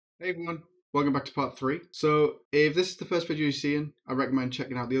Hey everyone, welcome back to part 3. So if this is the first video you're seeing, I recommend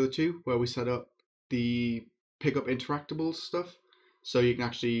checking out the other two where we set up the pick up interactable stuff. So you can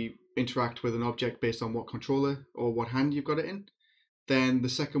actually interact with an object based on what controller or what hand you've got it in. Then the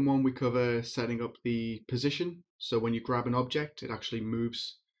second one we cover setting up the position. So when you grab an object, it actually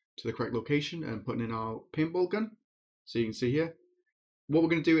moves to the correct location and putting in our paintball gun. So you can see here. What we're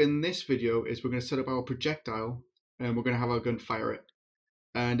going to do in this video is we're going to set up our projectile and we're going to have our gun fire it.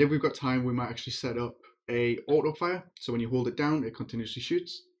 And if we've got time, we might actually set up a auto fire. So when you hold it down, it continuously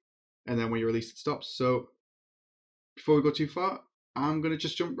shoots. And then when you release, it stops. So before we go too far, I'm going to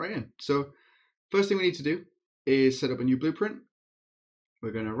just jump right in. So first thing we need to do is set up a new blueprint.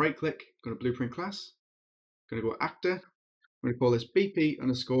 We're going to right click, go to blueprint class. Going to go actor. I'm going to call this BP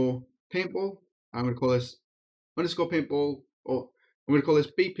underscore paintball. I'm going to call this underscore paintball, or I'm going to call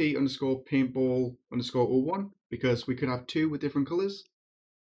this BP underscore paintball underscore 01 because we could have two with different colors.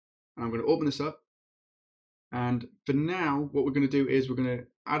 I'm going to open this up, and for now what we're going to do is we're going to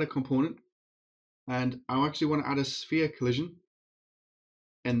add a component, and I actually want to add a sphere collision,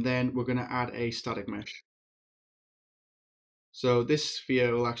 and then we're going to add a static mesh. So this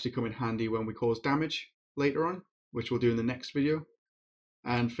sphere will actually come in handy when we cause damage later on, which we'll do in the next video.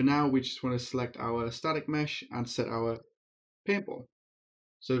 And for now we just want to select our static mesh and set our paintball.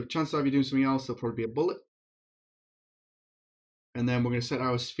 So chances are if you're doing something else, there'll probably be a bullet. And then we're going to set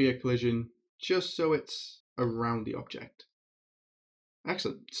our sphere collision just so it's around the object.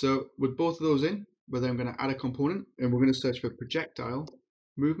 Excellent. So with both of those in, we're then going to add a component, and we're going to search for projectile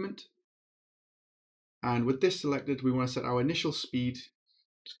movement. And with this selected, we want to set our initial speed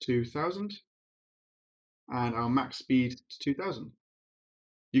to 2000 and our max speed to 2000.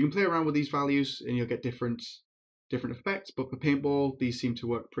 You can play around with these values and you'll get different effects, but for paintball, these seem to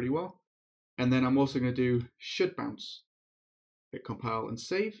work pretty well. And then I'm also going to do should bounce. Hit compile and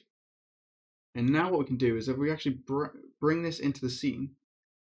save. And now what we can do is if we actually bring this into the scene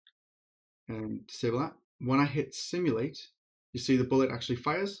and disable that, when I hit simulate, you see the bullet actually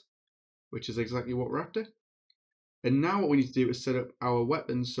fires, which is exactly what we're after. And now what we need to do is set up our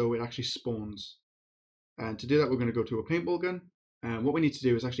weapon so it actually spawns. And to do that, we're going to go to a paintball gun. And what we need to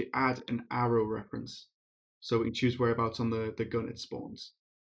do is actually add an arrow reference, so we can choose whereabouts on the gun it spawns.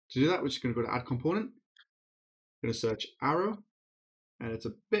 To do that, we're just going to go to add component. We're going to search arrow, and it's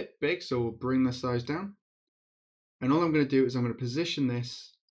a bit big, so we'll bring the size down. And all I'm going to do is I'm going to position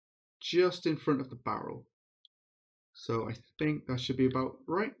this just in front of the barrel. So I think that should be about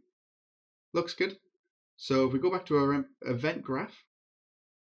right. Looks good. So if we go back to our event graph,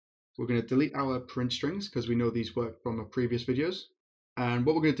 we're going to delete our print strings because we know these work from our previous videos. And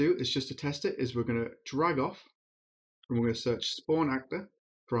what we're going to do is just to test it is we're going to drag off, and we're going to search spawn actor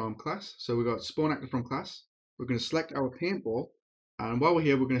from class. So we've got spawn actor from class. We're going to select our paintball, and while we're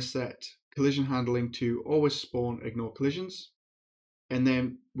here, we're going to set collision handling to always spawn, ignore collisions. And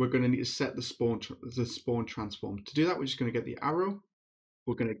then we're going to need to set the spawn transform. To do that, we're just going to get the arrow.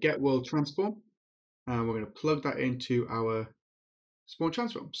 We're going to get world transform, and we're going to plug that into our spawn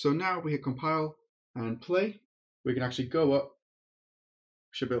transform. So now we hit compile and play. We can actually go up.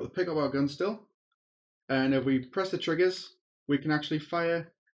 We should be able to pick up our gun still. And if we press the triggers, we can actually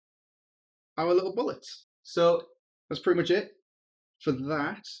fire our little bullets. So that's pretty much it for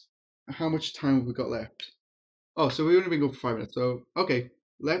that. How much time have we got left? Oh, so we've only been going for 5 minutes. So, okay,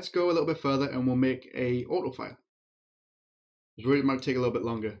 let's go a little bit further and we'll make a auto fire. It really might take a little bit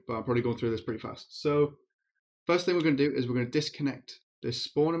longer, but I'm probably going through this pretty fast. So, first thing we're going to do is we're going to disconnect this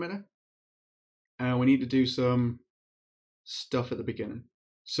spawn emitter. And we need to do some stuff at the beginning.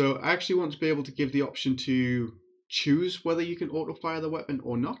 So I actually want to be able to give the option to choose whether you can auto fire the weapon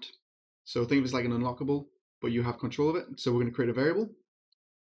or not. So think of it as like an unlockable, but you have control of it. So we're going to create a variable.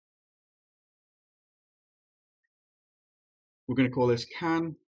 We're going to call this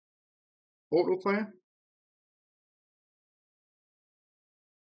can auto fire.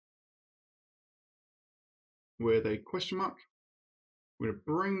 With a question mark. We're going to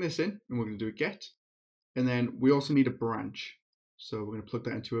bring this in and we're going to do a get. And then we also need a branch. So we're going to plug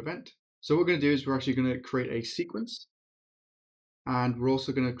that into event. So what we're going to do is we're actually going to create a sequence. And we're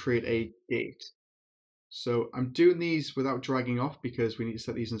also going to create a date. So I'm doing these without dragging off because we need to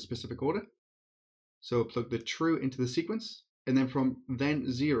set these in a specific order. So plug the true into the sequence, and then from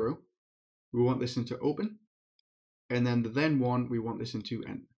then 0, we want this into open, and then the then 1, we want this into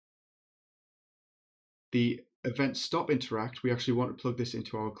end. The event stop interact, we actually want to plug this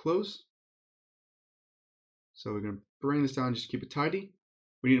into our close. So we're going to bring this down just to keep it tidy.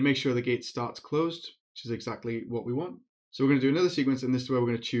 We need to make sure the gate starts closed, which is exactly what we want. So we're going to do another sequence, and this is where we're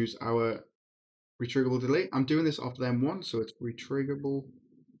going to choose our retriggable delay. I'm doing this off then 1, so it's retriggable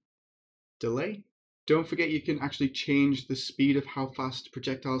delay. Don't forget you can actually change the speed of how fast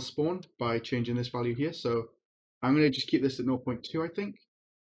projectiles spawn by changing this value here. So I'm going to just keep this at 0.2, I think.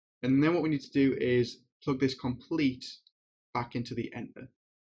 And then what we need to do is plug this complete back into the enter.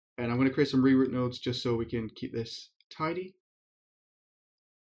 And I'm going to create some reroute nodes just so we can keep this tidy.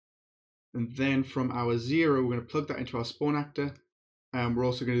 And then from our 0, we're going to plug that into our spawn actor. And we're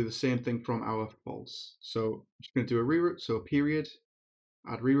also going to do the same thing from our false. So I'm just going to do a reroute, so period,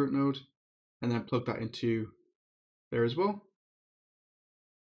 add reroute node, and then plug that into there as well.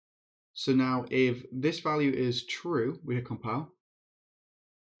 So now if this value is true, we hit compile,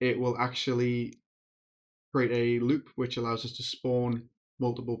 it will actually create a loop which allows us to spawn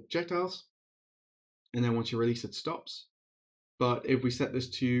multiple projectiles. And then once you release, it stops. But if we set this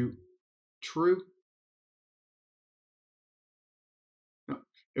to true, no,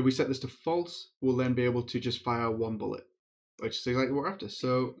 if we set this to false, we'll then be able to just fire one bullet, which is exactly what we're after.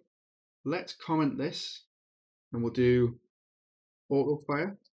 So let's comment this, and we'll do auto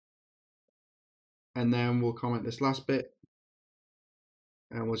fire. And then we'll comment this last bit,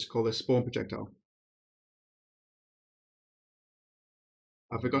 and we'll just call this spawn projectile.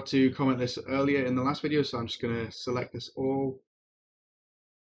 I forgot to comment this earlier in the last video, so I'm just going to select this all,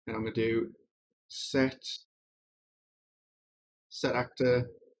 and I'm going to do set actor,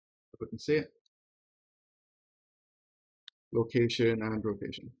 if we can see it, location and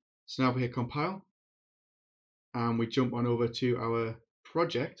rotation. So now we hit compile, and we jump on over to our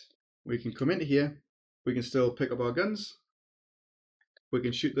project. We can come into here, we can still pick up our guns, we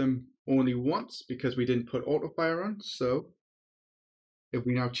can shoot them only once because we didn't put auto fire on. So if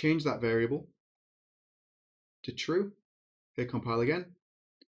we now change that variable to true, hit compile again,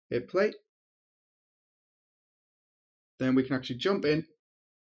 hit play, then we can actually jump in,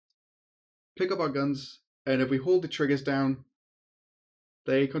 pick up our guns, and if we hold the triggers down,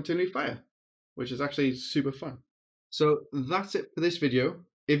 they continually fire, which is actually super fun. So that's it for this video.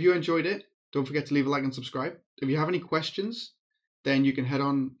 If you enjoyed it, don't forget to leave a like and subscribe. If you have any questions, then you can head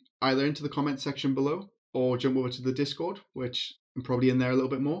on either into the comment section below or jump over to the Discord, which I'm probably in there a little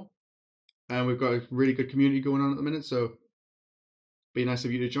bit more. And we've got a really good community going on at the minute, so be nice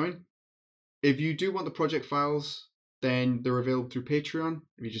of you to join. If you do want the project files, then they're available through Patreon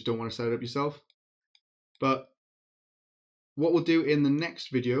if you just don't want to set it up yourself. But what we'll do in the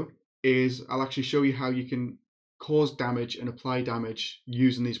next video is I'll actually show you how you can cause damage and apply damage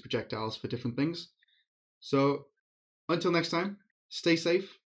using these projectiles for different things. So until next time, stay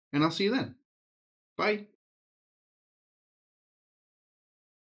safe, and I'll see you then. Bye.